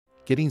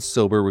Getting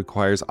sober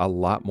requires a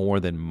lot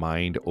more than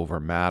mind over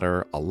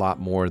matter, a lot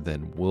more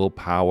than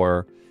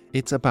willpower.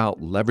 It's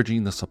about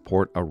leveraging the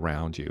support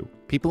around you.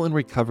 People in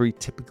recovery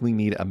typically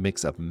need a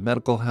mix of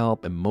medical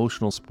help,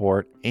 emotional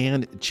support,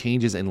 and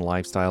changes in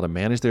lifestyle to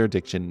manage their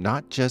addiction,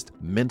 not just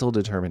mental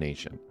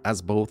determination. As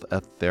both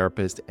a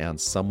therapist and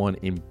someone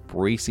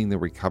embracing the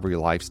recovery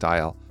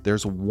lifestyle,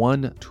 there's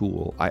one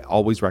tool I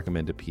always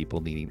recommend to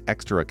people needing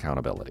extra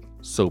accountability: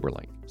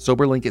 SoberLink.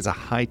 SoberLink is a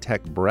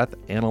high-tech breath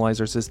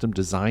analyzer system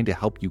designed to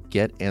help you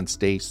get and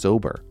stay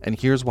sober. And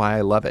here's why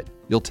I love it.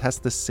 You'll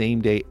test the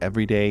same day,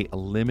 every day,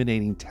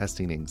 eliminating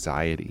testing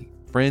anxiety.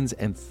 Friends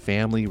and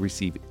family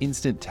receive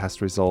instant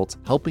test results,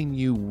 helping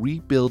you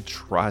rebuild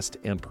trust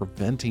and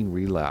preventing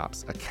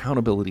relapse.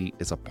 Accountability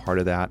is a part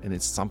of that, and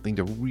it's something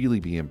to really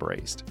be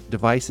embraced.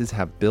 Devices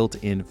have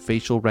built-in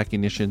facial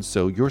recognition,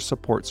 so your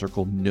support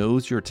circle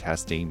knows you're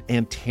testing,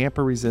 and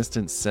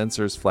tamper-resistant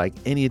sensors flag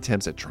any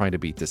attempts at trying to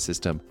beat the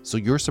system, so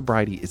your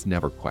sobriety is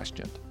never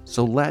questioned.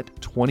 So let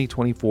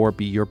 2024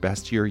 be your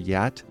best year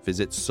yet.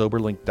 Visit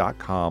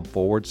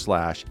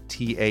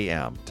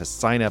soberlink.com/TAM to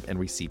sign up and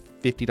receive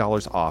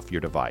 $50 off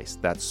your device.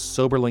 That's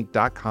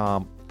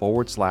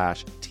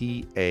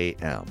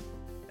soberlink.com/TAM.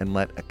 And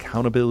let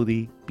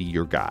accountability be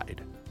your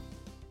guide.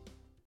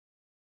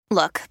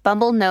 Look,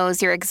 Bumble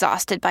knows you're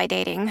exhausted by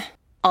dating.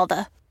 All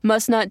the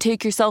must not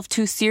take yourself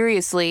too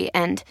seriously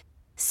and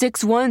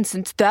 6'1"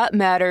 since that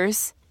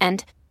matters.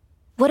 And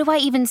what do I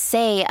even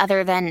say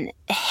other than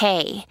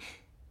hey?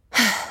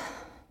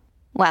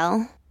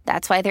 Well,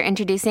 that's why they're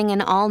introducing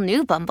an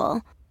all-new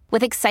Bumble,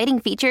 with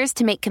exciting features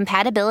to make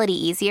compatibility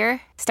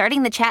easier,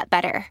 starting the chat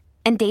better,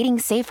 and dating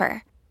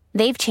safer.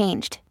 They've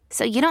changed,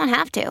 so you don't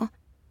have to.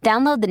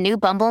 Download the new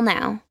Bumble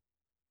now.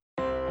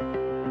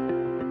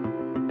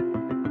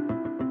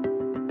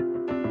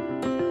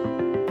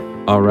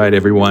 All right,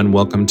 everyone.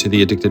 Welcome to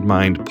the Addicted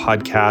Mind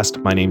podcast.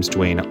 My name's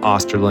Dwayne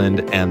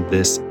Osterland, and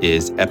this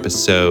is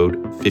episode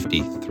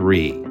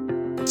 53.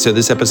 So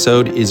this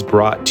episode is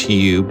brought to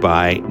you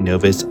by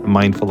Novus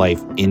Mindful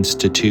Life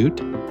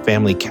Institute,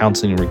 Family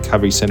Counseling and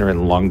Recovery Center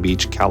in Long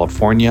Beach,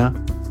 California.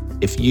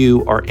 If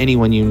you or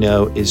anyone you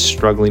know is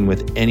struggling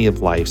with any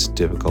of life's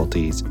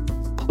difficulties,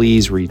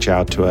 please reach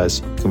out to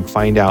us. You can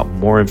find out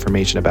more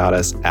information about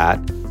us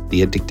at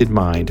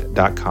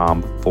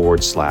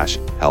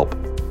theaddictedmind.com/help.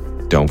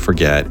 Don't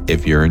forget,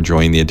 if you're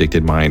enjoying the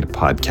Addicted Mind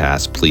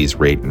podcast, please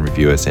rate and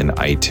review us in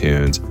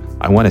iTunes.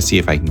 I want to see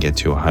if I can get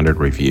to 100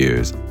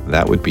 reviews.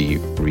 That would be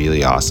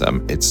really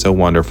awesome. It's so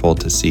wonderful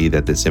to see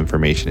that this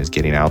information is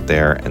getting out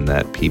there and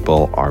that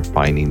people are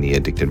finding the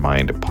Addicted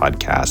Mind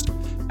podcast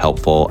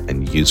helpful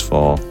and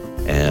useful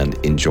and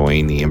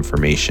enjoying the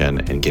information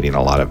and getting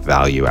a lot of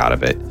value out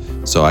of it.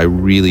 So I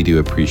really do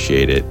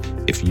appreciate it.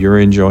 If you're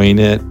enjoying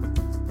it,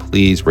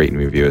 please rate and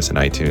review us in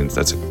iTunes.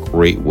 That's a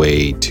great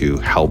way to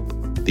help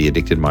the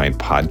Addicted Mind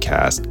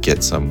podcast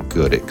get some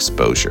good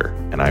exposure,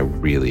 and I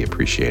really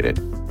appreciate it.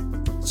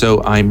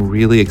 So I'm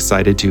really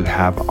excited to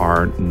have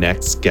our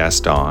next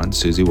guest on,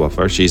 Suzie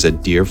Wolfer. She's a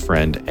dear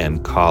friend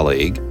and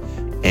colleague,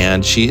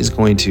 and she is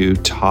going to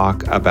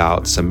talk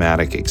about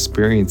somatic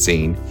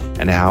experiencing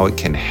and how it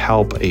can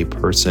help a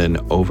person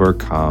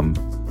overcome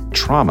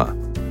trauma.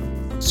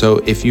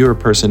 So if you're a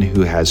person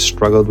who has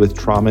struggled with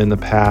trauma in the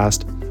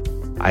past,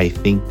 I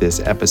think this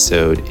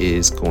episode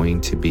is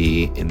going to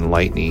be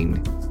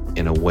enlightening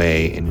in a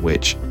way in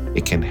which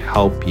it can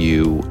help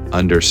you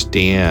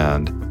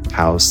understand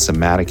how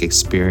somatic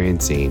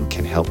experiencing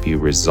can help you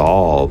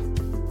resolve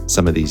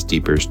some of these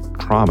deeper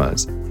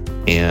traumas.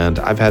 And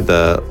I've had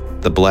the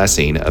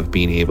blessing of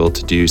being able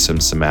to do some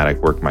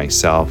somatic work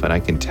myself, and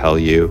I can tell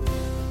you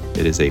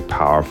it is a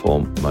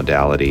powerful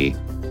modality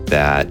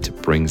that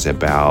brings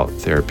about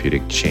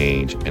therapeutic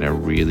change in a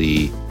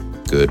really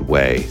good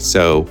way.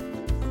 So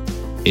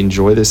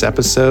enjoy this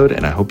episode,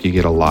 and I hope you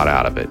get a lot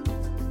out of it.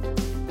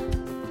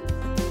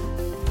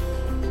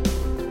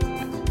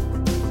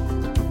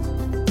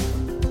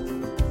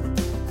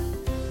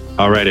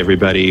 All right,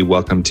 everybody,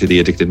 welcome to the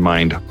Addicted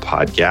Mind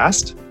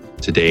podcast.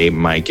 Today,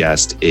 my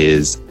guest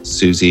is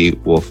Suzie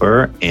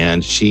Wolfer,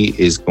 and she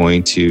is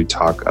going to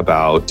talk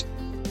about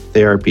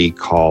therapy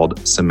called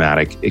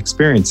somatic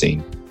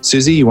experiencing.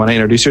 Suzie, you want to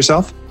introduce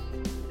yourself?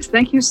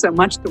 Thank you so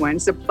much, Dwayne.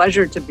 It's a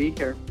pleasure to be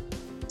here.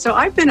 So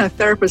I've been a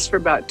therapist for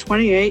about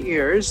 28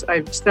 years.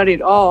 I've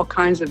studied all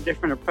kinds of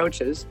different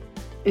approaches,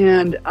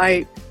 and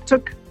I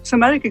took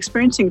somatic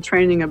experiencing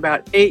training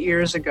about 8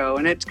 years ago,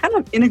 and it's kind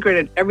of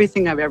integrated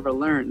everything I've ever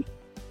learned.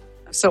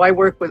 So I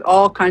work with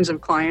all kinds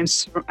of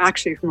clients, from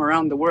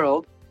around the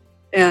world.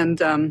 And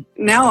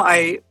now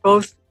I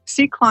both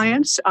see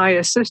clients, I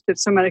assist at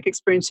somatic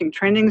experiencing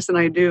trainings, and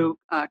I do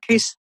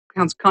case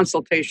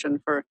consultation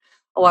for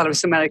a lot of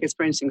somatic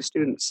experiencing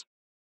students.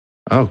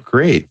 Oh,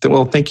 great.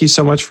 Well, thank you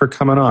so much for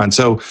coming on.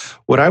 So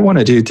what I want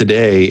to do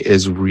today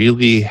is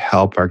really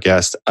help our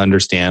guests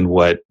understand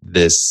when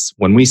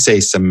we say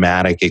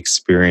somatic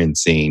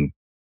experiencing,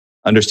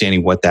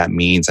 understanding what that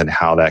means and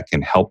how that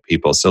can help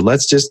people. So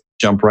let's just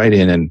jump right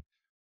in. And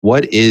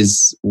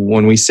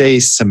when we say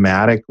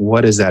somatic,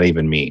 what does that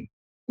even mean?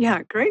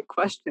 Yeah, great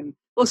question.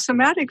 Well,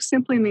 somatic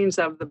simply means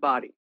of the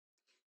body.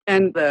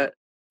 And the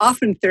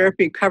often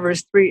therapy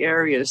covers three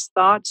areas: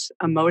 thoughts,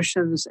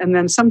 emotions, and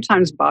then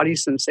sometimes body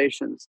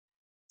sensations.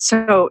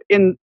 So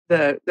in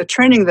the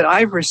training that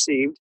I've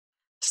received,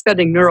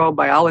 studying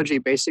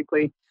neurobiology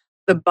basically,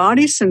 the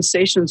body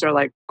sensations are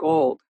like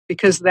gold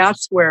because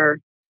that's where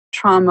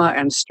trauma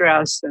and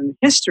stress and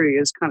history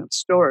is kind of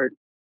stored.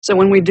 So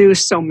when we do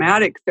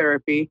somatic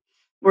therapy,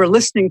 we're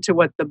listening to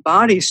what the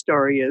body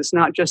story is,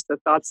 not just the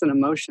thoughts and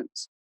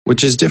emotions.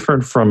 Which is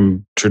different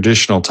from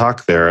traditional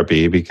talk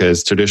therapy,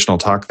 because traditional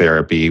talk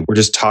therapy, we're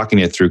just talking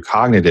it through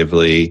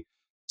cognitively.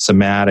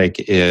 Somatic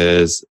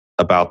is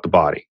about the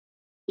body.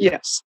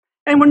 Yes.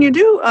 And when you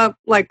do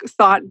like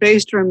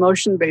thought-based or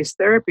emotion-based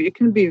therapy, it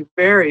can be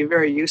very,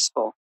 very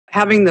useful.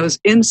 Having those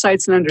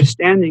insights and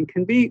understanding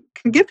can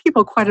give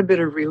people quite a bit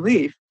of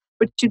relief,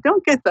 but you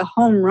don't get the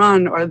home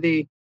run or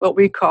the what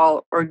we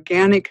call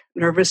organic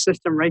nervous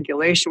system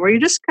regulation, where you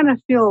just kind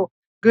of feel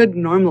good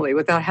normally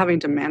without having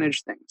to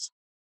manage things.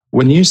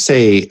 When you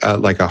say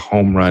like a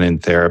home run in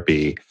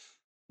therapy,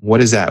 what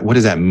does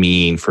that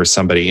mean for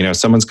somebody?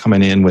 Someone's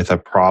coming in with a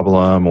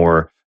problem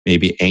or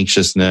maybe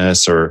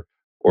anxiousness or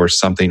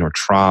something, or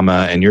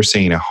trauma, and you're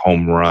saying a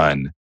home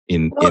run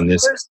Well, in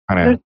this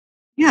kind of.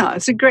 yeah,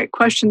 it's a great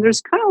question.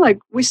 There's kind of like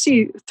we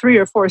see 3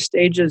 or 4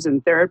 stages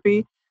in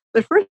therapy.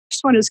 The first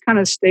one is kind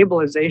of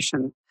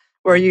stabilization,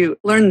 where you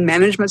learn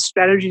management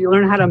strategy, you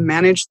learn how to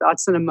manage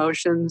thoughts and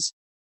emotions,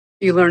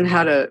 you learn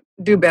how to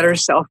do better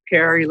self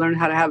care, you learn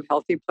how to have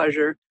healthy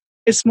pleasure.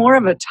 It's more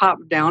of a top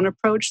down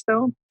approach,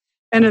 though.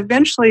 And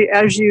eventually,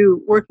 as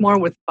you work more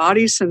with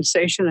body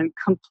sensation and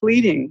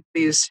completing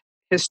these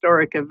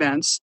historic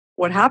events,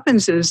 what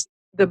happens is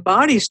the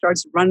body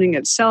starts running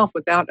itself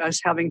without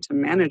us having to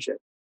manage it.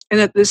 And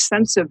at this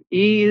sense of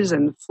ease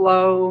and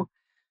flow,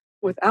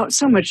 without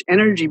so much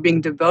energy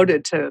being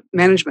devoted to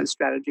management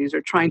strategies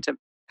or trying to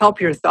help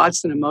your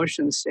thoughts and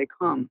emotions stay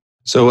calm.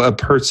 So a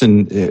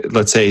person,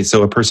 let's say,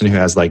 a person who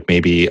has like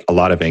maybe a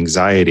lot of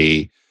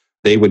anxiety,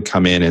 they would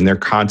come in and they're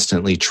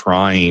constantly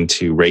trying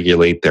to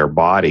regulate their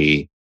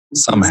body Mhm.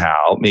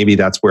 somehow. Maybe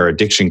that's where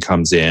addiction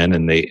comes in,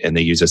 and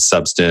they use a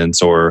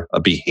substance or a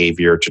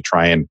behavior to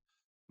try and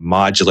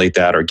modulate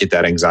that or get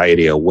that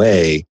anxiety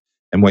away.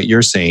 And what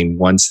you're saying,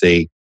 once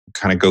they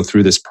kind of go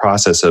through this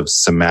process of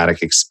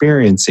somatic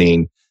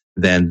experiencing,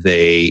 then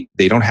they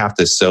don't have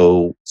to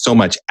so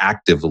much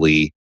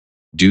actively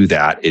do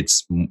that.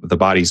 It's the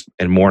body's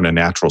more in a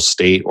natural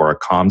state or a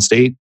calm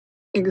state.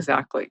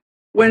 Exactly.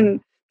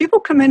 When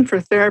people come in for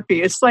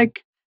therapy, it's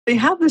like they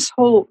have this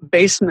whole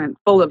basement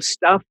full of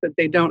stuff that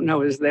they don't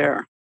know is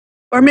there.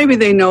 Or maybe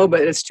they know,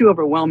 but it's too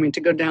overwhelming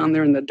to go down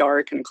there in the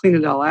dark and clean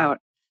it all out.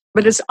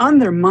 But it's on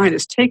their mind.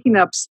 It's taking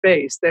up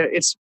space.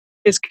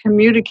 It's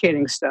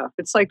communicating stuff.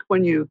 It's like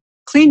when you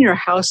clean your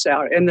house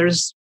out and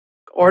there's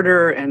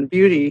order and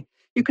beauty,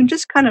 you can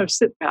just kind of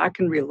sit back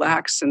and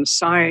relax and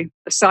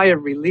a sigh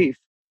of relief.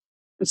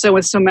 And so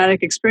with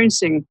somatic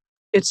experiencing,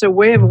 it's a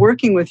way of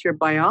working with your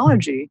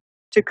biology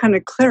to kind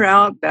of clear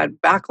out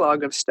that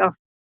backlog of stuff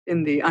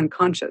in the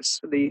unconscious.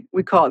 We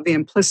call it the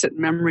implicit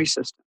memory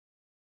system.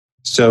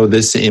 So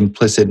this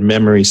implicit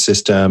memory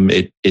system,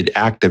 it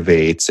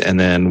activates, and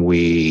then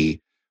we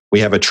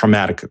have a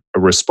traumatic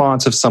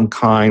response of some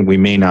kind. We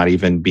may not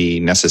even be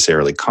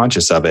necessarily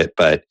conscious of it,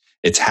 but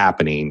it's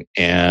happening.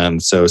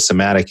 And so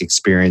somatic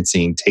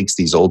experiencing takes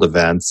these old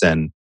events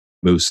and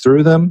moves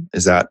through them.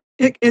 Is that?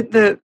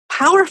 The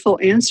powerful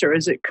answer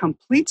is it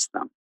completes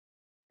them.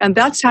 And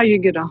that's how you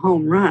get a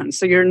home run.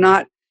 So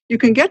you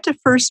can get to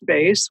first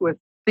base with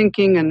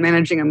thinking and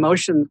managing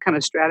emotion kind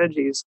of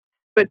strategies,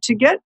 but to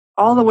get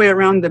all the way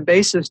around the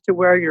bases to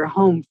where you're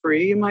home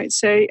free, you might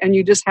say, and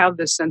you just have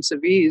this sense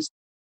of ease,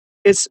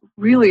 it's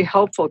really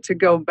helpful to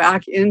go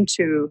back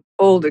into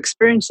old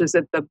experiences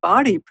that the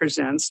body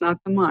presents, not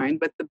the mind,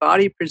 but the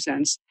body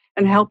presents,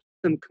 and help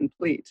them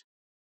complete.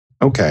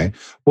 Okay.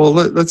 Well,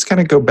 let's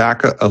kind of go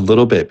back a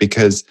little bit,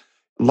 because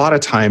a lot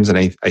of times, and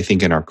I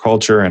think in our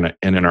culture and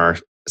in our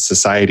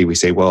society, we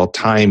say, well,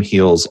 time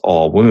heals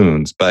all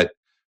wounds. But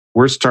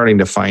we're starting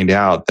to find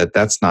out that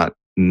that's not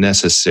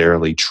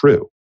necessarily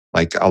true.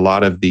 Like a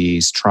lot of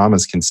these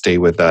traumas can stay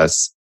with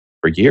us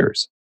for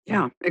years.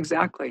 Yeah,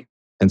 exactly.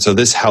 And so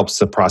this helps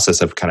the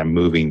process of kind of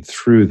moving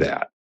through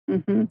that.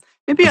 hmm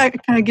Maybe I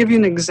could kind of give you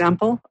an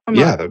example from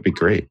Yeah, that would be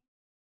great.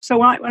 So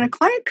when a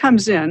client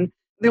comes in,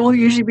 they will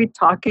usually be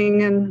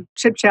talking and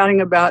chit-chatting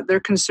about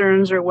their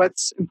concerns or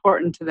what's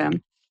important to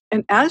them.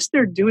 And as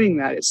they're doing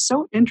that, it's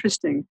so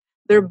interesting.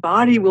 Their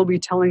body will be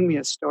telling me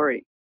a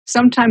story.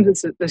 Sometimes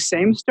it's the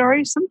same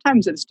story,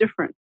 sometimes it's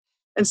different.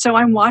 And so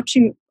I'm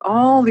watching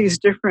all these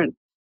different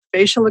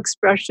facial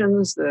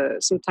expressions.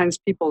 Sometimes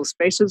people's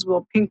faces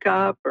will pink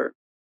up, or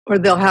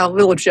they'll have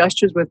little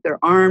gestures with their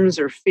arms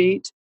or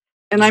feet.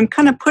 And I'm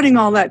kind of putting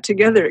all that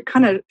together. It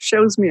kind of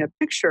shows me a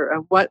picture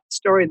of what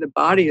story the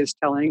body is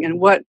telling and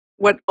what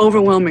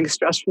overwhelming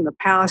stress from the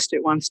past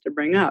it wants to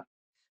bring up.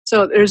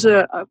 So there's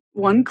a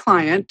one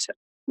client,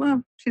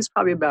 well, she's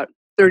probably about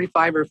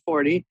 35 or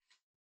 40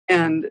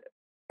 and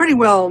pretty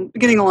well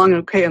getting along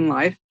okay in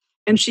life.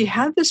 And she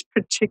had this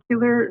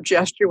particular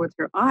gesture with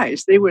her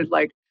eyes. They would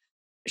like,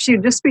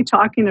 she'd just be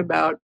talking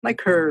about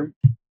like her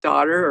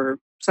daughter or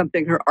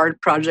something, her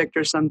art project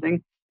or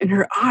something, and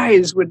her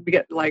eyes would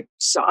get like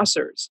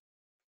saucers.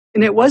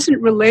 And it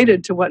wasn't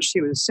related to what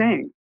she was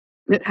saying.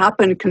 It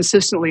happened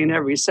consistently in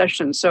every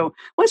session. So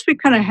once we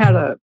kind of had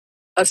a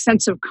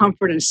sense of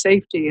comfort and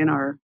safety in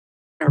our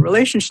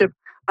relationship,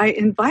 I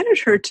invited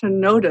her to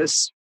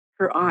notice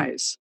her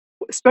eyes,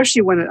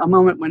 especially when a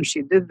moment when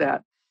she did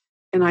that.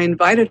 And I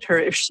invited her,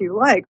 if she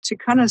liked, to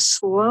kind of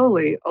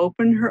slowly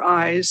open her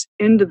eyes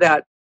into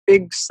that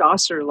big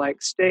saucer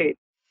like state.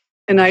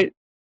 And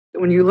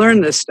when you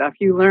learn this stuff,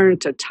 you learn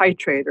to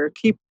titrate or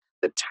keep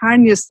the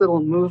tiniest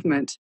little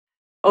movement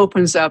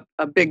opens up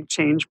a big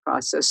change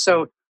process.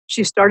 So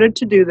she started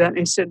to do that, and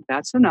I said,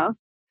 that's enough.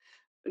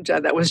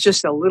 That was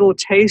just a little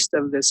taste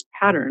of this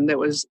pattern that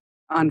was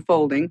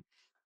unfolding.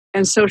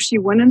 And so she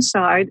went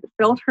inside,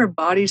 felt her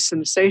body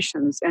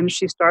sensations, and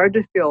she started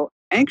to feel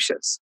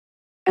anxious.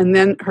 And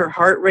then her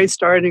heart rate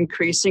started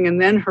increasing,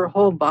 and then her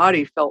whole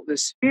body felt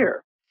this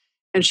fear.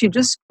 And she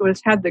just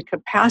had the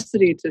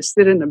capacity to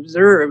sit and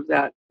observe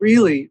that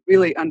really,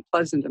 really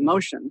unpleasant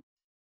emotion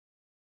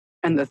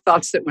and the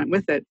thoughts that went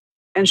with it.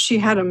 And she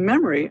had a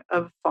memory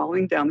of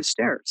falling down the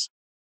stairs.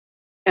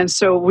 And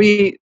so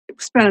we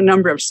spent a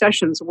number of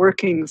sessions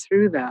working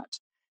through that.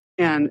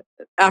 And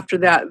after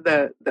that,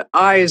 the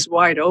eyes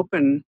wide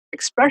open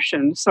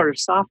expression sort of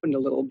softened a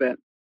little bit.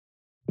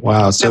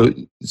 Wow. So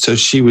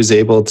she was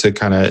able to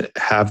kind of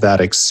have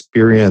that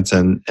experience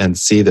and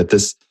see that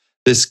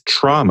this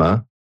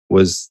trauma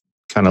was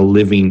kind of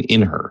living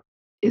in her.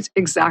 It's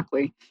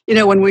exactly.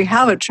 When we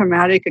have a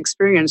traumatic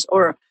experience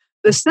or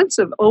the sense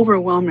of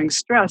overwhelming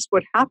stress,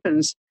 what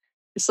happens,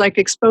 it's like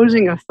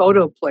exposing a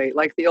photo plate,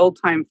 like the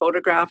old time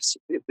photographs.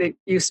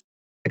 You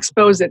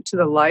expose it to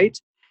the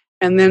light,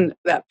 and then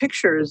that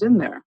picture is in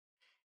there.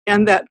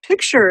 And that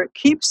picture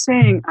keeps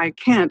saying, I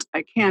can't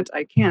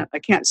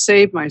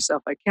save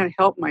myself. I can't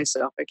help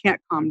myself. I can't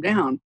calm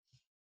down.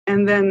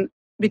 And then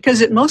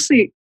because it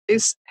mostly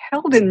is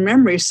held in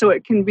memory so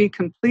it can be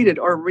completed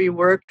or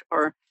reworked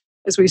or,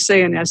 as we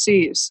say in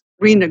SEs,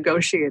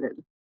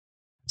 renegotiated.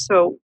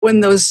 So when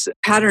those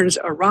patterns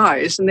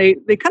arise, and they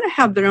kind of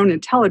have their own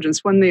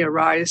intelligence when they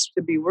arise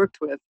to be worked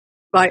with,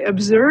 by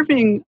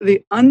observing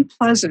the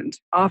unpleasant,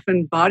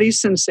 often body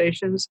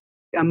sensations,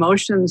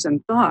 emotions,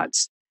 and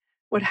thoughts,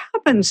 what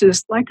happens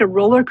is like a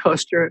roller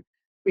coaster,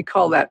 we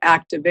call that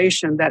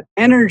activation, that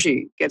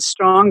energy gets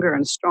stronger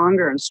and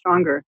stronger and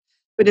stronger.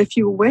 But if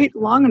you wait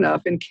long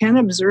enough and can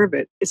observe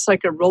it, it's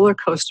like a roller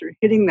coaster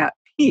hitting that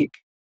peak.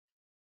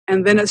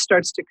 And then it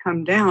starts to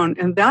come down.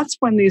 And that's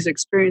when these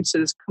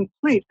experiences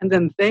complete. And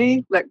then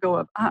they let go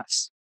of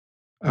us.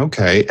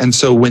 Okay. And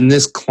so when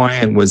this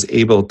client was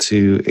able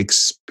to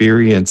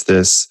experience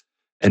this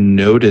and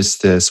notice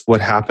this,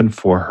 what happened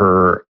for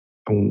her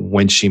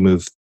when she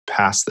moved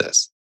past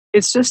this?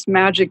 It's just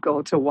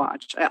magical to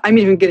watch. I'm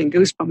even getting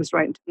goosebumps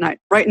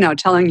right now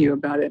telling you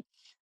about it.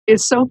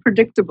 It's so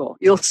predictable.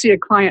 You'll see a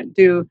client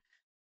do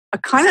a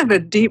kind of a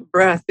deep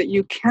breath that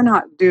you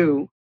cannot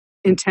do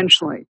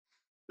intentionally.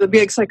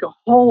 It's like a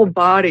whole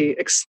body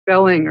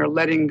expelling or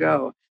letting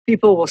go.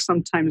 People will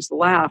sometimes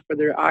laugh or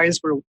their eyes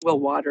will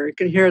water. You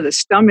can hear the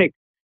stomach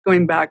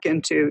going back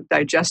into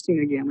digesting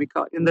again. We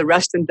call it in the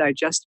rest and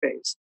digest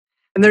phase.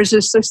 And there's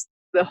this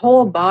the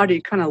whole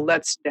body kind of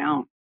lets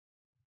down.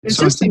 It's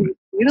So I just a think,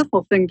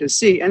 beautiful thing to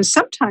see. And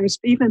sometimes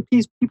even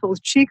people's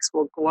cheeks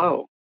will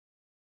glow.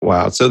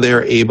 wow. So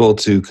they're able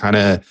to kind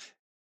of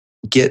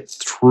get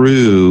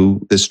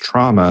through this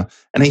trauma.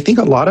 And I think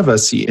a lot of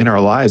us in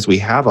our lives, we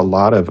have a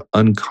lot of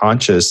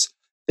unconscious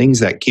things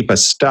that keep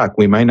us stuck.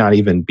 We might not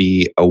even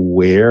be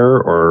aware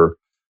or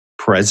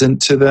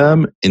present to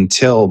them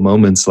until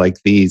moments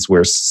like these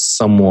where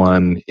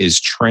someone is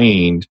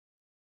trained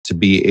to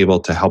be able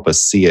to help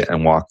us see it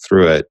and walk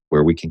through it,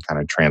 where we can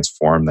kind of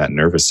transform that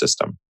nervous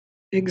system.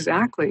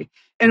 Exactly.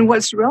 And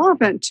what's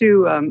relevant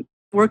to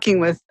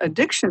working with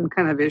addiction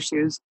kind of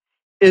issues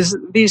is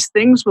these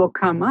things will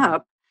come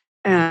up,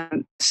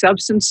 and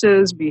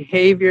substances,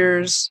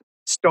 behaviors,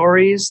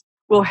 stories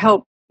will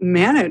help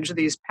manage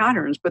these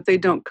patterns, but they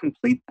don't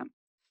complete them.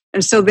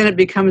 And so then it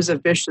becomes a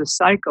vicious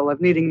cycle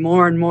of needing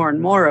more and more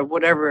and more of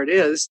whatever it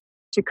is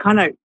to kind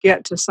of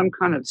get to some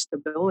kind of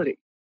stability.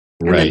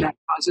 And then Right. that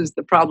causes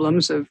the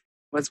problems of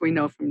what we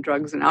know from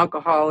drugs and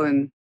alcohol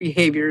and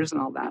behaviors and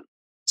all that.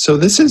 So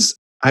this is,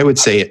 I would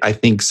say, I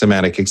think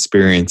somatic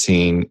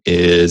experiencing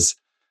is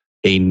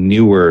a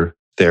newer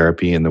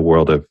therapy in the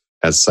world of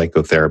as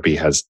psychotherapy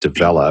has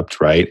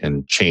developed, right,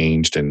 and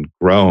changed and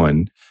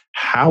grown.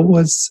 How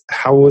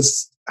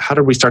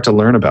did we start to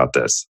learn about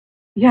this?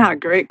 Yeah,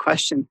 great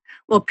question.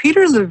 Well,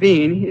 Peter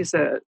Levine, he's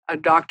a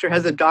doctor,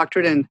 has a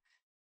doctorate in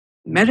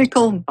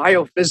medical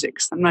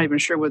biophysics. I'm not even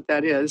sure what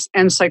that is,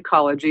 and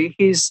psychology.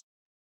 He's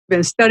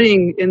been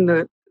studying in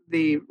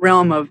the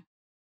realm of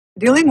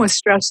dealing with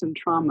stress and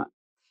trauma.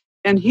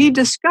 And he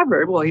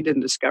discovered, well, he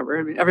didn't discover,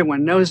 I mean,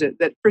 everyone knows it,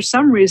 that for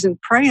some reason,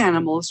 prey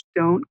animals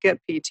don't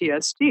get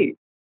PTSD.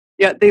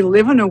 Yet they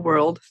live in a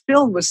world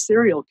filled with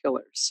serial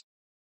killers.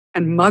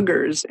 and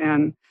muggers,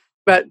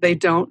 but they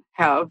don't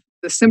have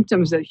the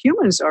symptoms that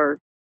humans are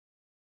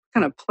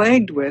kind of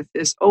plagued with.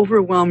 Is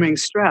overwhelming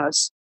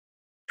stress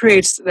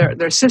creates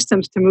their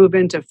systems to move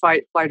into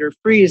fight, flight, or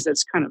freeze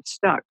that's kind of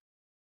stuck.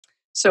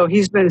 So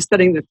he's been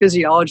studying the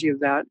physiology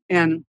of that.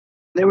 And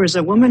there was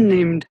a woman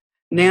named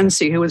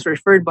Nancy who was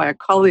referred by a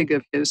colleague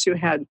of his who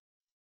had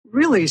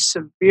really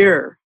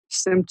severe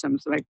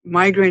symptoms like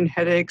migraine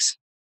headaches,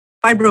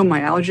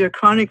 fibromyalgia,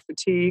 chronic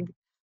fatigue.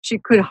 She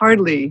could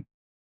hardly,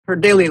 her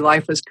daily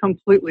life was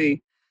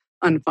completely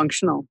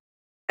unfunctional.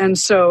 And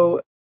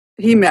so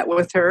he met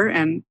with her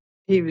and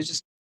he was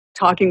just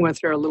talking with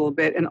her a little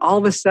bit. And all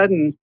of a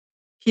sudden,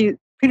 Peter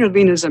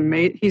Levine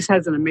he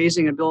has an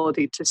amazing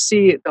ability to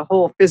see the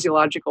whole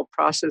physiological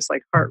process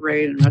like heart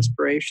rate and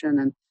respiration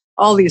and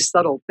all these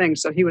subtle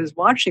things. So he was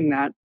watching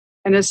that.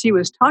 And as he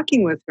was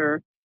talking with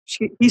her,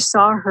 he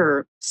saw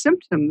her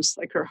symptoms,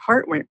 like her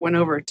heart rate went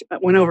over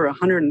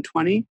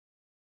 120.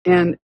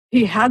 And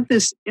he had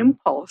this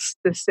impulse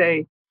to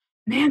say,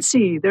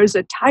 Nancy, there's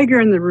a tiger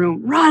in the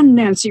room. Run,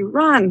 Nancy,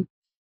 run.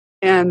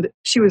 And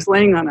she was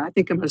laying on, I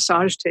think, a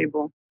massage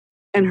table.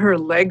 And her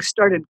legs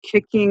started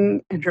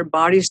kicking and her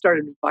body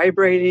started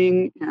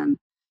vibrating. And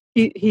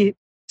he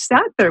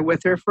sat there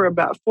with her for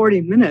about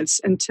 40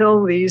 minutes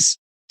until these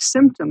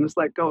symptoms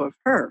let go of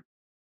her.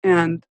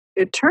 And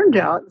it turned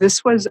out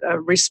this was a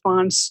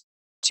response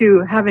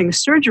to having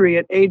surgery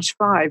at age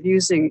 5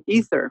 using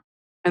ether.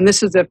 And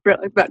this is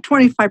about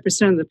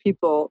 25% of the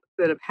people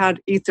that have had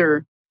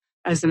ether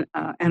as an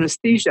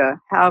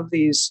anesthesia have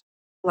these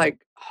like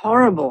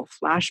horrible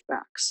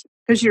flashbacks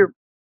because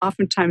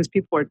oftentimes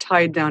people are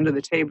tied down to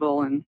the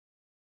table and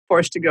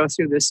forced to go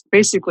through this,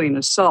 basically an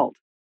assault.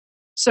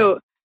 So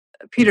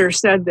Peter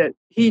said that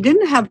he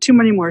didn't have too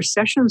many more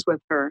sessions with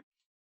her,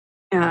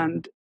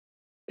 and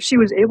she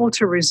was able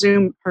to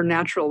resume her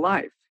natural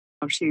life.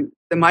 Some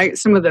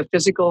of the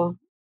physical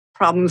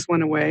problems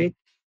went away.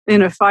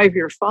 In a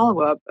 5-year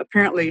follow-up,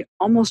 apparently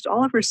almost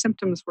all of her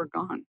symptoms were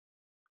gone.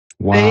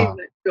 Wow. They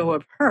let go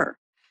of her.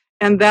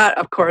 And that,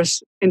 of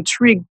course,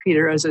 intrigued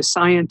Peter as a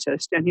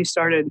scientist, and he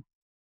started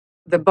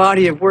the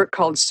body of work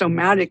called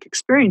Somatic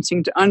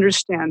Experiencing to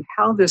understand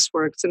how this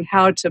works and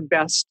how to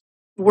best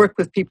work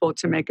with people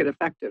to make it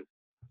effective.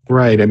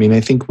 Right. I mean, I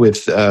think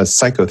with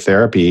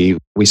psychotherapy,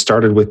 we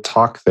started with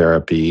talk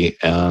therapy,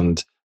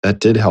 and that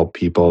did help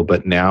people.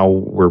 But now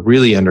we're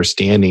really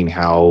understanding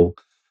how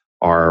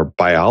our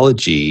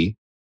biology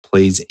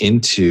plays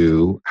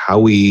into how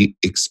we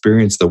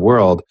experience the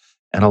world.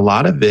 And a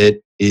lot of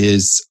it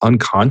is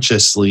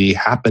unconsciously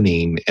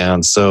happening.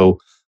 And so,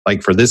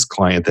 like for this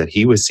client that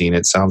he was seeing,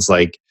 it sounds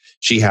like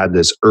she had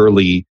this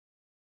early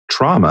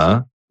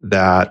trauma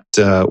that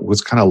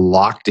was kind of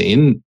locked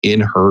in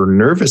her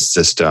nervous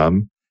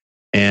system.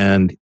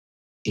 And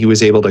he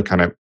was able to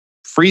kind of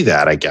free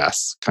that, I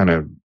guess, kind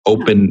of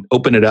open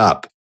it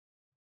up.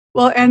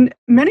 Well, and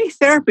many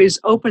therapies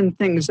open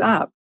things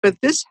up, but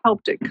this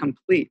helped it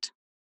complete.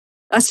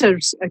 That's a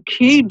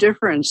key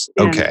difference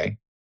in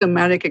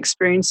somatic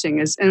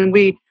experiencing.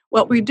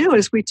 What we do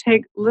is we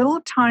take little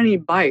tiny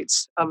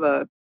bites of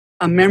a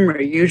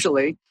memory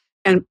usually,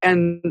 and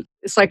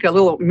it's like a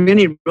little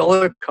mini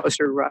roller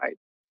coaster ride.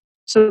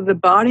 So the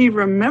body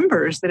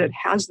remembers that it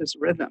has this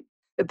rhythm,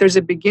 that there's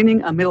a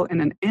beginning, a middle,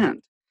 and an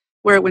end.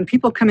 Where when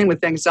people come in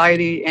with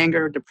anxiety,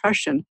 anger,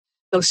 depression,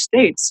 those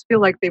states feel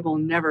like they will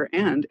never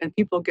end, and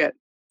people get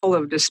full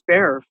of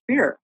despair or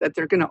fear that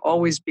they're going to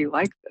always be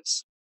like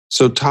this.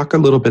 So talk a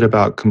little bit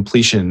about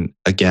completion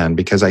again,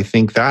 because I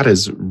think that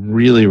is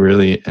really,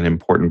 really an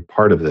important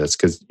part of this,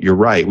 because you're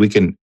right, we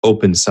can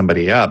open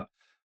somebody up,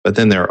 but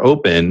then they're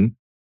open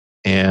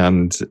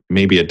and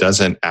maybe it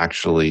doesn't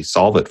actually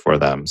solve it for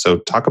them. So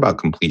talk about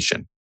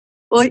completion.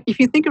 Well, if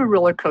you think of a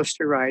roller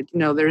coaster ride,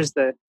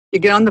 you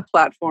get on the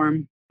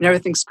platform and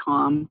everything's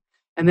calm.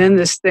 And then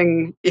this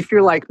thing, if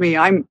you're like me,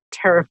 I'm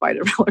terrified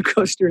of roller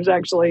coasters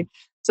actually.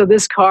 So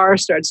this car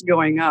starts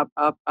going up,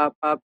 up, up,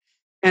 up.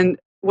 And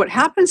what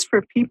happens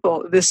for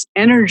people, this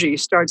energy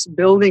starts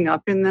building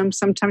up in them,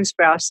 sometimes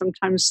fast,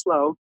 sometimes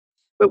slow.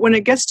 But when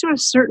it gets to a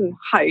certain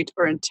height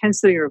or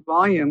intensity or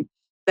volume,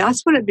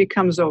 that's when it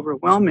becomes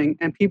overwhelming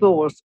and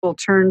people will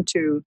turn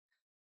to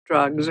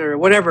drugs or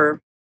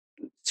whatever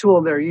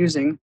tool they're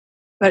using.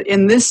 But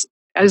in this,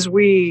 as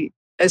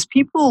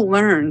people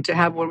learn to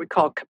have what we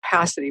call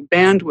capacity,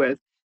 bandwidth,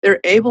 they're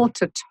able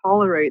to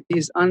tolerate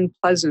these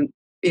unpleasant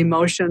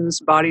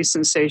emotions, body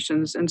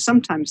sensations, and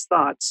sometimes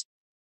thoughts,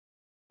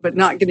 but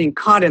not getting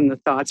caught in the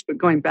thoughts, but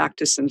going back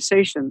to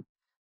sensation.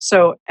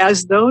 So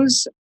as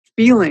those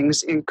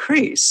feelings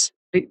increase,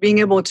 being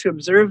able to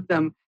observe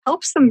them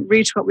helps them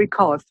reach what we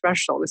call a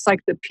threshold. It's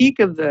like the peak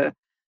of the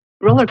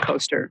roller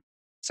coaster.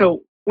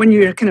 So when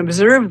you can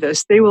observe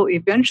this, they will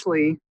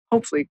eventually,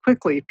 hopefully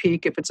quickly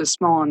peak if it's a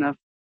small enough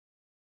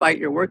bite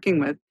you're working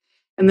with,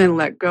 and then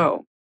let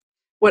go.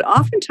 What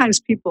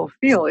oftentimes people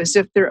feel is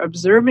if they're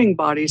observing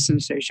body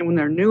sensation when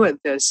they're new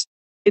at this,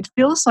 it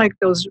feels like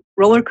those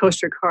roller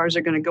coaster cars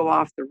are going to go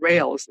off the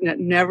rails, and it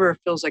never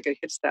feels like it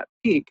hits that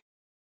peak.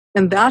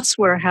 And that's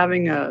where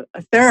having a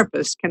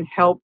therapist can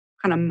help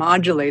kind of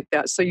modulate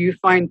that. So you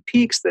find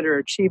peaks that are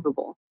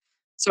achievable.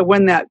 So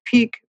when that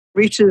peak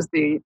reaches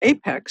the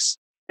apex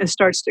and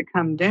starts to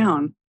come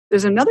down,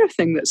 there's another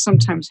thing that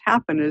sometimes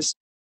happens is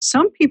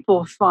some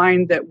people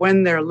find that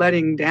when they're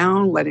letting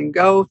down, letting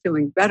go,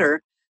 feeling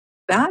better,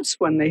 that's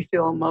when they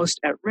feel most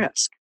at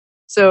risk.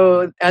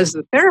 So as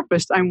the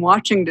therapist, I'm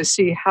watching to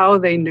see how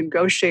they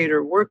negotiate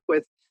or work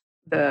with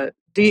the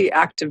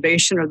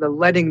deactivation or the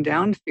letting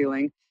down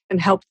feeling and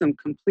help them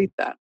complete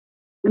that.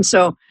 And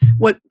so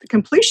what the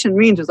completion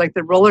means is like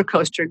the roller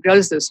coaster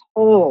does this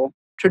whole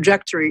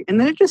trajectory and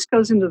then it just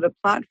goes into the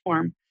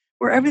platform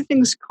where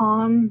everything's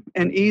calm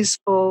and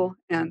easeful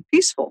and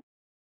peaceful.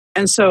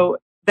 And so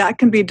that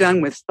can be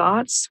done with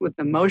thoughts, with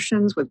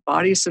emotions, with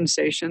body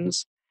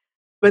sensations.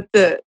 But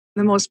the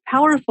most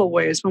powerful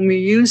way is when we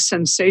use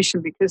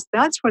sensation because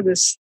that's where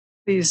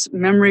these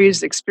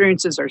memories,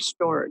 experiences are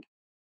stored.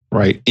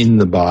 Right, in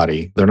the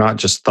body. They're not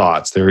just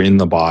thoughts, they're in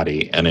the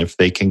body. And if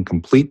they can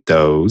complete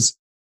those,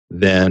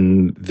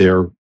 then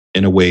they're,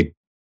 in a way,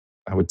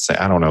 I would say,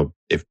 I don't know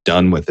if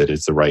done with it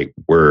is the right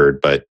word,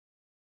 but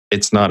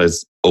it's not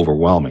as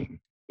overwhelming.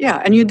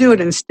 Yeah, and you do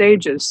it in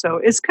stages. So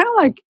it's kind of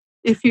like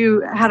if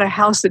you had a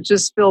house that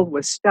just filled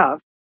with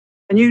stuff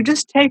and you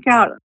just take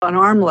out an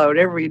armload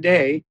every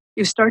day,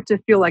 you start to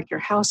feel like your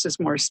house is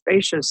more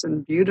spacious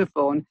and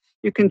beautiful and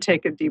you can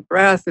take a deep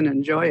breath and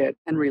enjoy it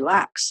and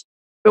relax.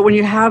 But when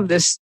you have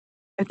this,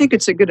 I think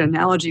it's a good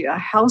analogy, a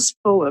house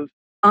full of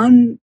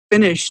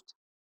unfinished,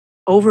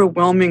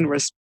 overwhelming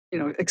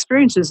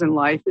experiences in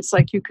life, it's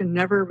like you can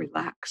never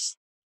relax,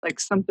 like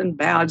something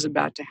bad's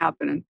about to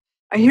happen. And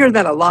I hear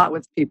that a lot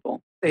with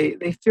people.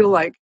 They feel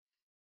like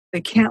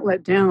they can't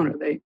let down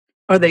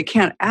or they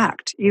can't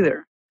act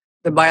either.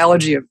 The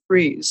biology of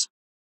freeze.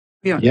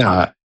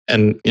 Yeah.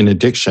 And in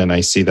addiction,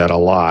 I see that a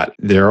lot.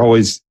 They're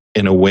always,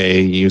 in a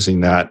way,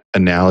 using that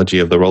analogy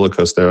of the roller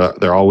coaster,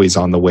 they're always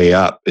on the way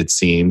up, it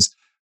seems,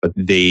 but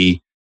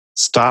they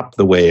stop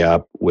the way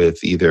up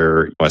with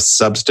either a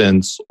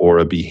substance or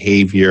a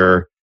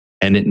behavior,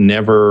 and it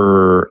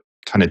never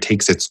kind of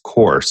takes its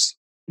course.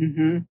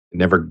 Mm-hmm. It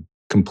never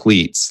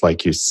completes,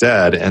 like you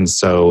said. And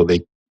so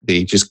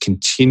they just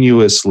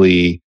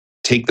continuously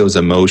take those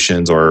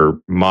emotions or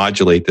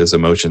modulate those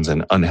emotions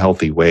in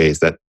unhealthy ways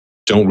that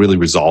don't really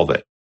resolve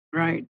it.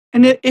 Right.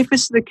 And if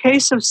it's the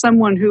case of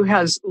someone who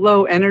has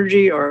low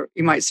energy, or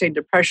you might say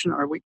depression,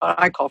 or what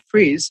I call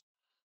freeze,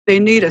 they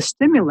need a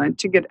stimulant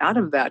to get out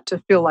of that,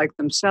 to feel like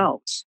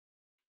themselves.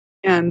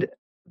 And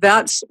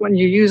that's when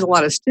you use a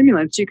lot of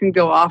stimulants, you can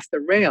go off the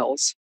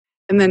rails.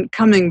 And then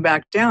coming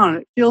back down,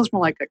 it feels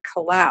more like a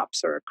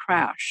collapse or a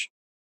crash.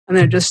 And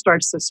then it just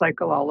starts the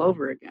cycle all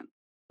over again.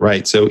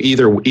 Right. So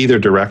either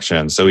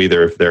direction. So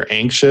either if they're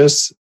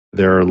anxious,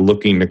 they're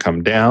looking to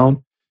come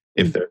down.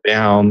 If they're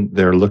down,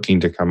 they're looking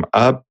to come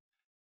up.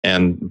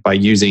 And by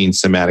using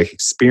somatic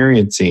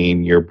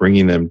experiencing, you're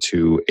bringing them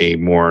to a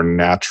more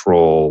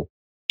natural,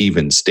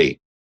 even state.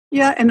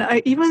 Yeah,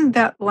 and even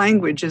that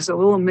language is a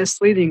little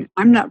misleading.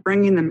 I'm not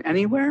bringing them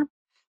anywhere,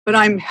 but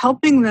I'm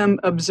helping them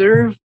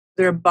observe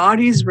their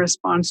body's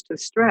response to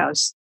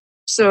stress.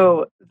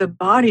 So the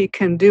body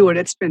can do what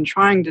it's been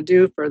trying to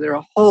do for their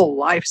whole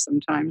life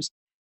sometimes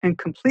and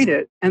complete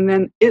it. And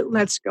then it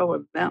lets go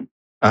of them.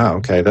 Ah,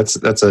 okay. That's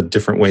a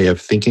different way of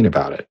thinking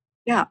about it.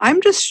 Yeah,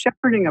 I'm just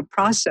shepherding a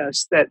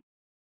process that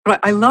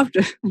I love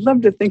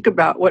to think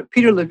about. What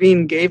Peter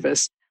Levine gave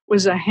us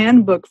was a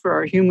handbook for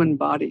our human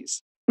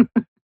bodies.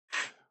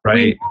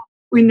 Right.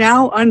 We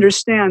now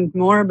understand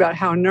more about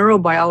how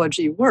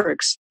neurobiology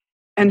works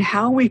and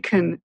how we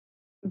can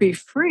be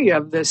free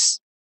of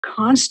this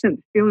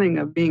constant feeling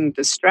of being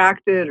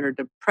distracted or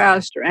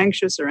depressed or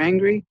anxious or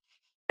angry,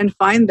 and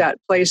find that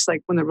place,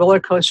 like when the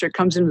roller coaster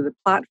comes into the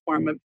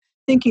platform, of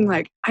thinking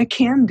like, I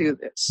can do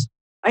this.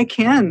 I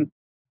can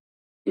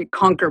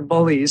conquer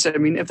bullies. I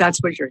mean, if that's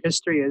what your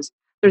history is,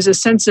 there's a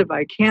sense of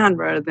I can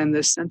rather than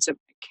this sense of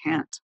I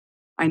can't.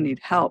 I need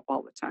help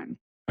all the time.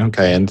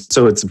 Okay. And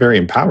so it's very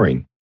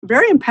empowering.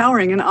 Very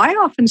empowering. And I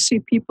often see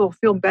people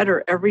feel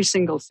better every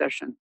single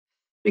session,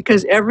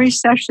 because every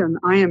session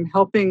I am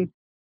helping,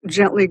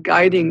 gently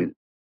guiding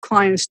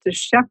clients to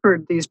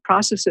shepherd these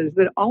processes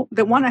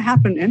that want to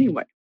happen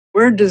anyway.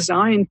 We're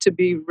designed to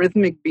be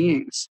rhythmic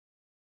beings.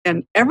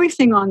 And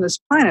everything on this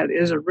planet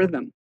is a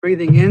rhythm,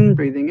 breathing in,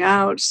 breathing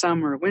out,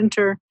 summer,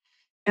 winter.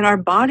 And our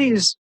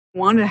bodies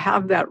want to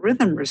have that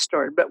rhythm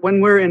restored. But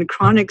when we're in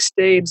chronic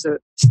states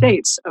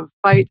of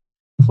fight,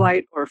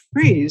 flight, or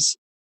freeze,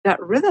 that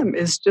rhythm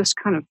is just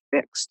kind of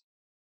fixed.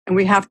 And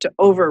we have to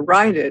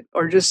override it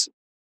or just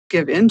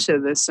give into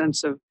this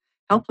sense of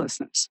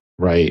helplessness.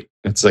 Right.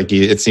 It's like,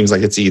 it seems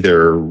like it's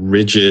either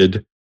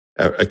rigid,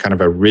 a kind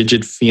of a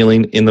rigid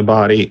feeling in the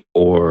body,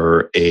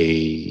 or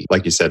a,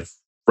 like you said,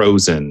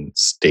 frozen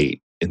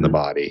state in the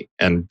body,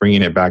 and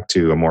bringing it back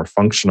to a more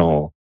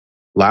functional,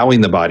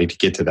 allowing the body to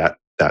get to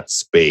that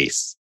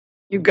space.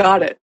 You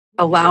got it.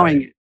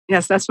 Allowing it.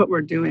 Yes, that's what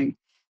we're doing.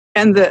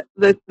 And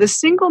the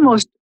single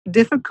most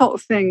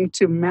difficult thing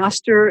to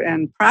master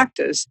and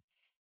practice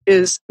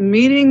is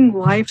meeting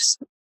life's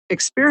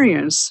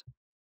experience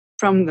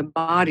from the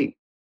body.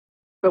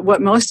 But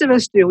what most of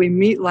us do, we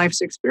meet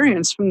life's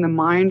experience from the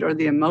mind or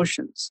the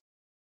emotions.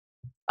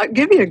 I'll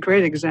give you a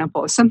great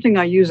example. It's something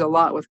I use a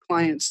lot with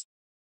clients.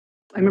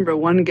 I remember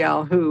one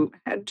gal who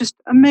had just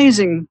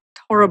amazing,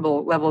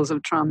 horrible levels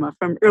of trauma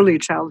from early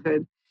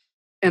childhood.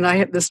 And I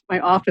had this, my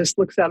office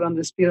looks out on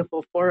this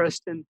beautiful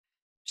forest, and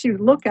she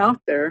would look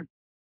out there,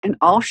 and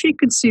all she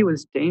could see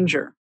was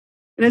danger.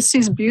 And it's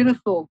these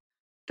beautiful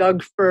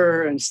Doug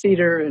fir and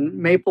cedar and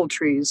maple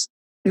trees.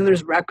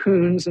 There's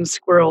raccoons and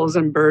squirrels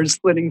and birds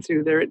flitting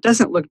through there. It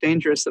doesn't look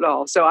dangerous at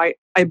all. So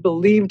I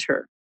believed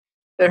her,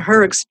 that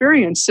her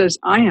experience says,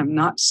 I am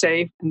not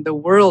safe and the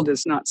world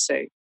is not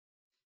safe.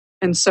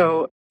 And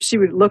so she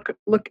would look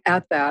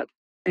at that.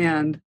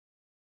 And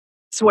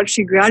so what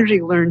she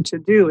gradually learned to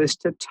do is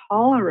to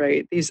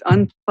tolerate these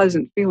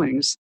unpleasant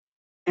feelings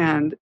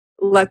and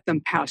let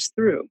them pass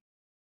through.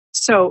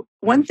 So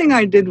one thing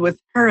I did with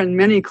her and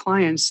many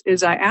clients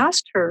is I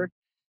asked her,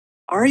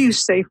 are you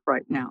safe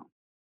right now?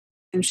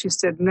 And she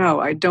said, no,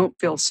 I don't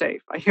feel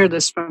safe. I hear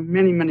this from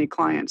many, many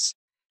clients.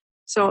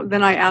 So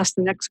then I asked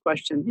the next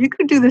question. You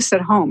could do this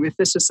at home if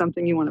this is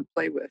something you want to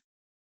play with.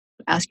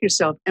 Ask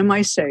yourself, am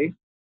I safe?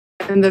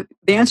 And the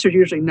answer is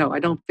usually no, I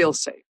don't feel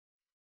safe.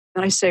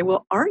 And I say,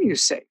 well, are you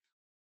safe?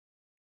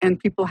 And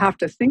people have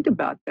to think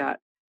about that.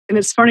 And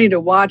it's funny to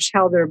watch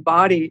how their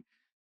body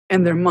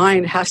and their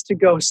mind has to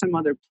go some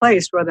other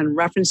place rather than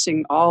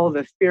referencing all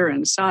the fear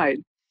inside.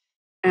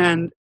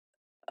 And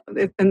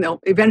they'll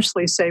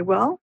eventually say,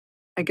 well,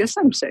 I guess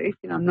I'm safe.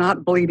 I'm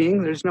not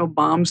bleeding. There's no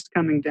bombs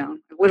coming down.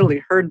 I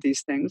literally heard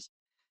these things.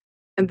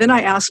 And then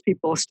I ask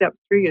people, step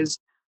 3 is,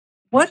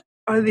 what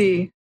are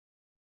the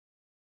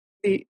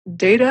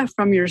data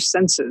from your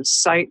senses,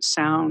 sight,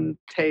 sound,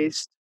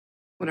 taste,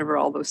 whatever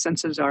all those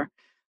senses are,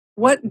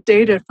 what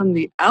data from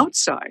the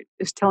outside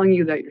is telling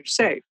you that you're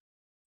safe?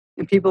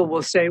 And people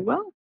will say,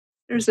 well,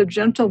 there's a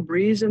gentle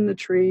breeze in the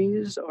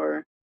trees,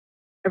 or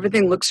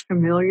everything looks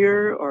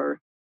familiar, or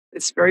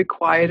it's very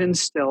quiet and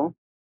still.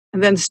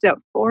 And then step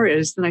 4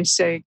 is, then I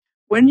say,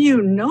 when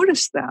you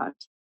notice that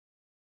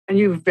and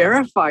you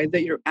verify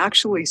that you're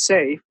actually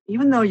safe,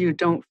 even though you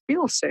don't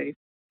feel safe,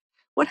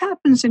 what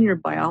happens in your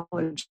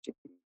biology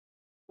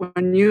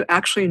when you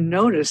actually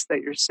notice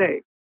that you're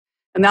safe?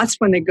 And that's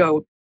when they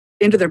go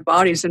into their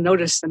bodies and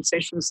notice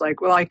sensations like,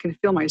 well, I can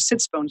feel my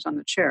sits bones on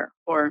the chair,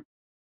 or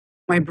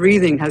my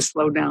breathing has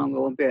slowed down a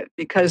little bit,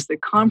 because the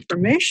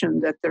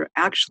confirmation that they're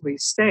actually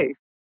safe,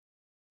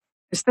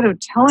 instead of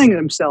telling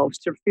themselves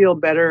to feel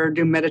better or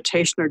do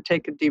meditation or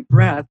take a deep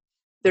breath,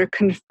 they're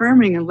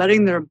confirming and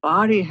letting their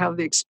body have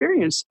the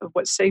experience of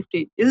what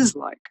safety is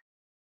like.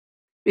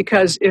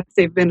 Because if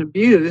they've been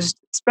abused,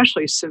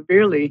 especially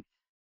severely,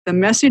 the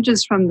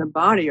messages from the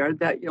body are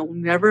that you'll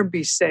never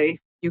be safe,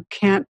 you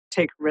can't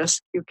take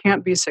risks, you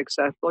can't be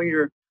successful,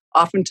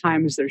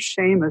 oftentimes there's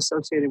shame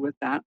associated with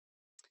that.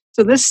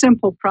 So this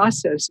simple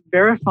process,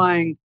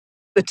 verifying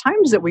the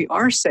times that we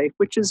are safe,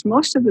 which is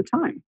most of the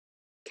time,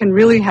 can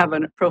really have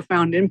a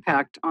profound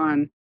impact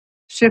on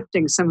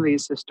shifting some of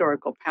these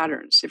historical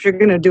patterns, if you're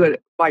going to do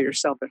it by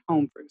yourself at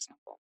home, for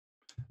example.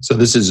 So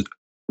this is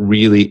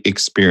really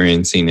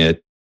experiencing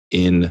it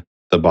in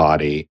the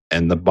body,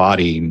 and the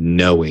body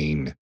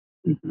knowing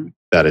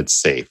that it's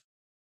safe,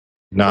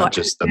 not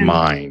just the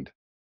mind.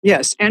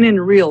 Yes, and in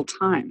real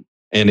time.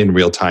 And in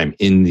real time,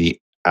 in the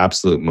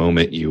absolute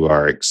moment you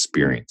are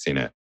experiencing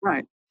it.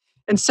 Right.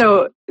 And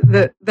so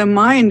the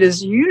mind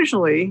is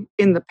usually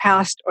in the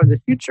past or the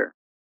future.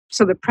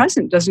 So the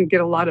present doesn't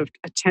get a lot of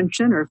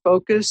attention or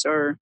focus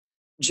or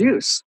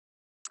juice.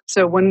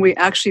 So when we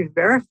actually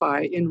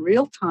verify in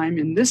real time,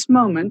 in this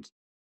moment,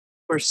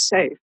 we're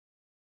safe.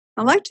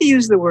 I like to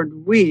use the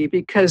word we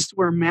because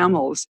we're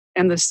mammals,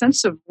 and the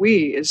sense of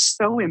we is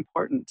so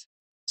important.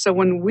 So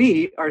when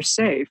we are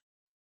safe,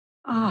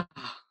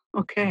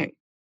 okay,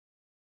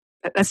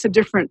 that's a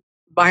different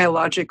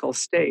biological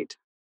state.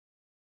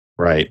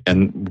 Right.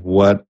 And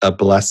what a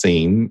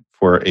blessing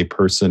for a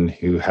person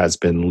who has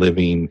been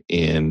living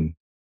in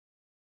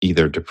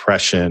either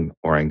depression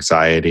or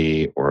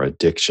anxiety or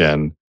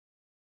addiction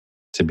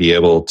to be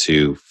able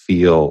to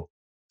feel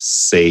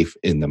safe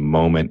in the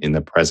moment, in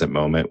the present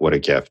moment. What a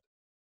gift.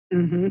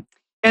 Mm-hmm.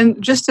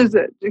 And just as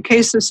in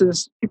case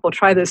people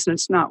try this and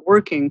it's not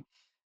working,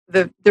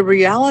 the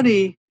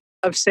reality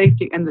of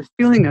safety and the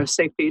feeling of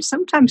safety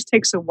sometimes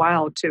takes a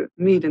while to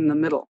meet in the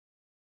middle.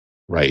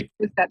 Right.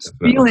 That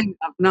feeling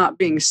of not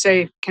being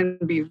safe can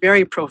be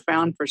very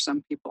profound for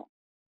some people.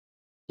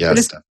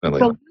 Yes, definitely.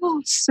 It's a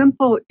little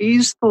simple,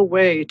 easeful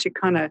way to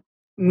kind of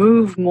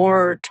move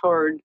more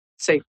toward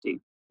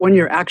safety when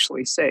you're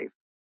actually safe.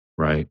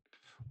 Right.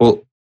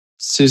 Well,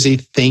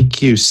 Suzie,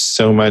 thank you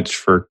so much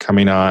for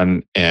coming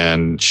on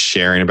and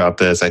sharing about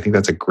this. I think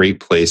that's a great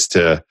place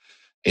to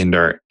end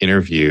our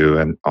interview,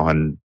 and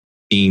on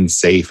being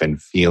safe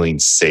and feeling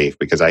safe,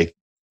 because I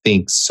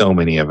think so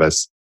many of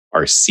us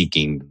are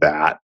seeking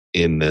that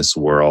in this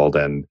world,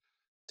 and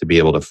to be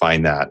able to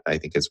find that, I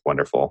think is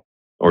wonderful,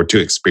 or to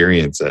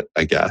experience it,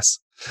 I guess.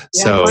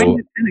 Yeah, find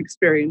it and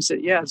experience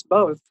it. Yes,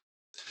 both.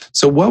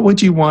 So what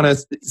would you want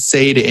to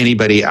say to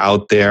anybody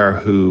out there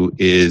who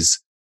is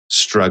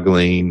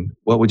struggling,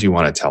 what would you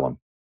want to tell them?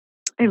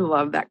 I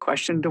love that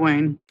question,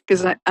 Dwayne,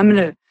 because I'm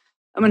gonna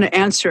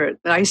answer it.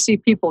 I see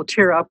people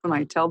tear up when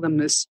I tell them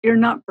this. You're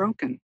not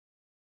broken.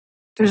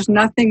 There's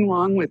nothing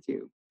wrong with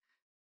you.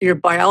 Your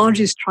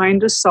biology is trying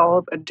to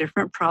solve a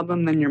different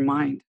problem than your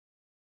mind.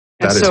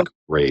 And That is so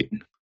great.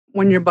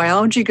 when your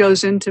biology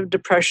goes into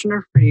depression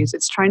or freeze,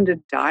 it's trying to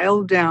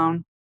dial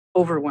down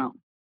overwhelm.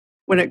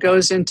 When it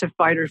goes into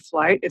fight or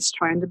flight, it's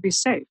trying to be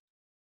safe.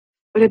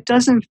 But it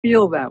doesn't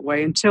feel that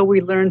way until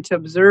we learn to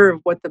observe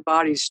what the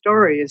body's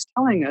story is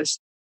telling us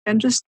and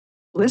just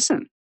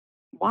listen,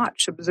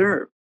 watch,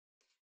 observe.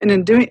 And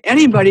in doing,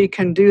 anybody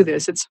can do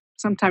this. It's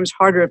sometimes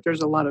harder if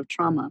there's a lot of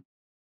trauma,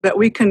 but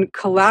we can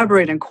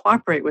collaborate and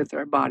cooperate with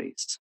our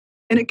bodies.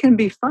 And it can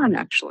be fun,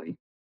 actually.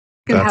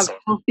 You can have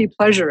healthy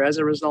pleasure as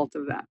a result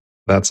of that.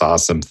 That's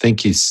awesome.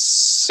 Thank you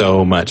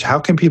so much. How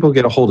can people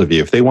get a hold of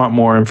you? If they want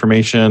more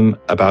information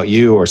about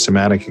you or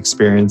somatic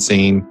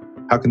experiencing,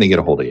 how can they get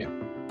a hold of you?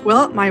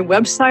 Well, my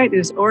website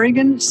is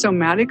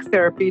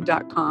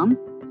OregonSomaticTherapy.com.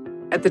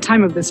 At the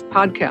time of this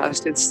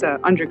podcast, it's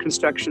under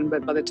construction,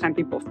 but by the time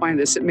people find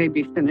this, it may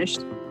be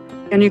finished.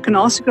 And you can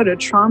also go to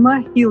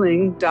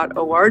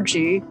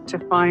traumahealing.org to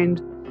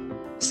find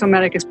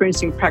somatic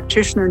experiencing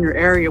practitioner in your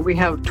area. We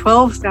have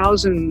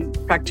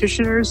 12,000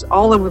 practitioners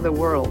all over the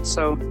world.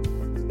 So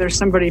there's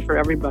somebody for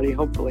everybody,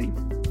 hopefully.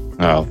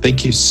 Oh,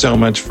 thank you so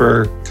much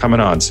for coming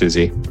on,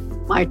 Suzie.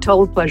 My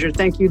total pleasure.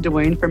 Thank you,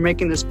 Dwayne, for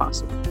making this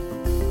possible.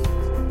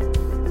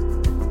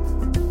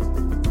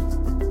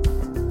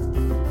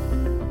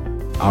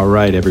 All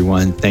right,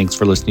 everyone. Thanks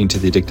for listening to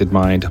the Addicted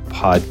Mind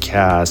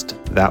podcast.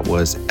 That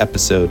was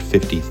episode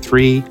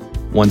 53.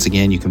 Once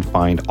again, you can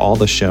find all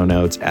the show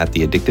notes at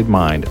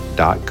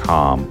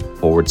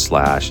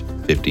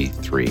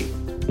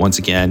theaddictedmind.com/53. Once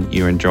again,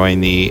 you're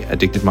enjoying the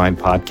Addicted Mind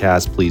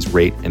podcast. Please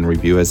rate and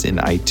review us in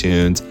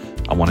iTunes.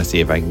 I want to see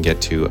if I can get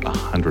to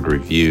 100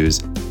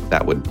 reviews.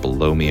 That would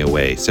blow me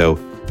away. So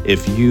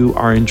if you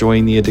are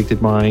enjoying the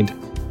Addicted Mind,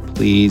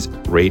 please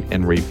rate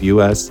and review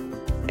us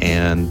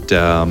and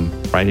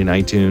write in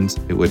iTunes.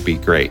 It would be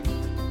great.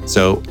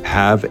 So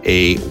have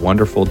a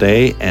wonderful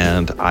day,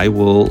 and I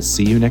will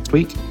see you next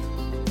week.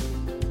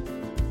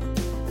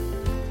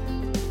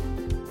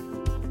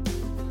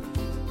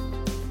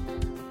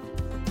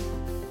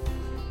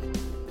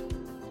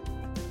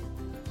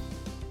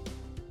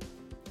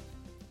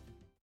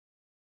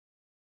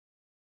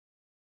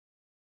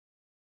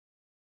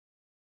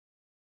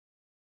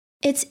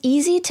 It's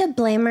easy to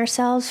blame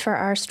ourselves for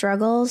our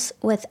struggles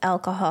with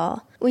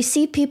alcohol. We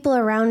see people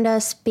around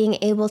us being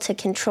able to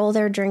control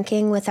their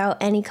drinking without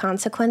any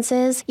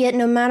consequences, yet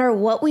no matter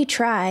what we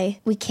try,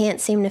 we can't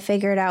seem to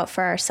figure it out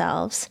for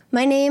ourselves.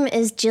 My name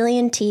is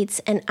Jillian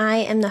Teets, and I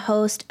am the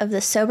host of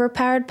the Sober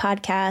Powered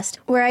podcast,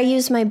 where I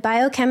use my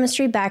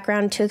biochemistry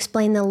background to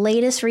explain the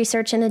latest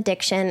research in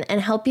addiction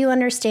and help you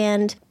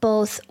understand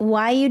both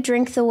why you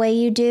drink the way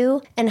you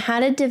do and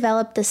how to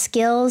develop the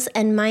skills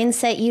and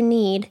mindset you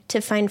need to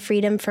find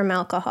freedom from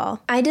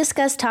alcohol. I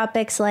discuss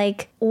topics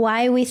like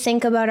why we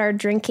think about our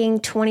drinking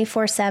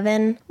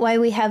 24/7, why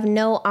we have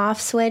no off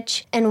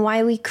switch, and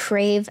why we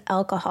crave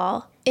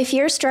alcohol. If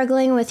you're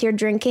struggling with your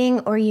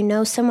drinking or you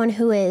know someone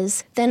who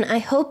is, then I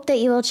hope that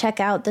you will check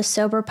out the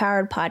Sober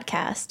Powered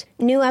podcast.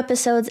 New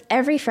episodes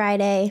every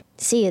Friday.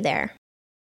 See you there.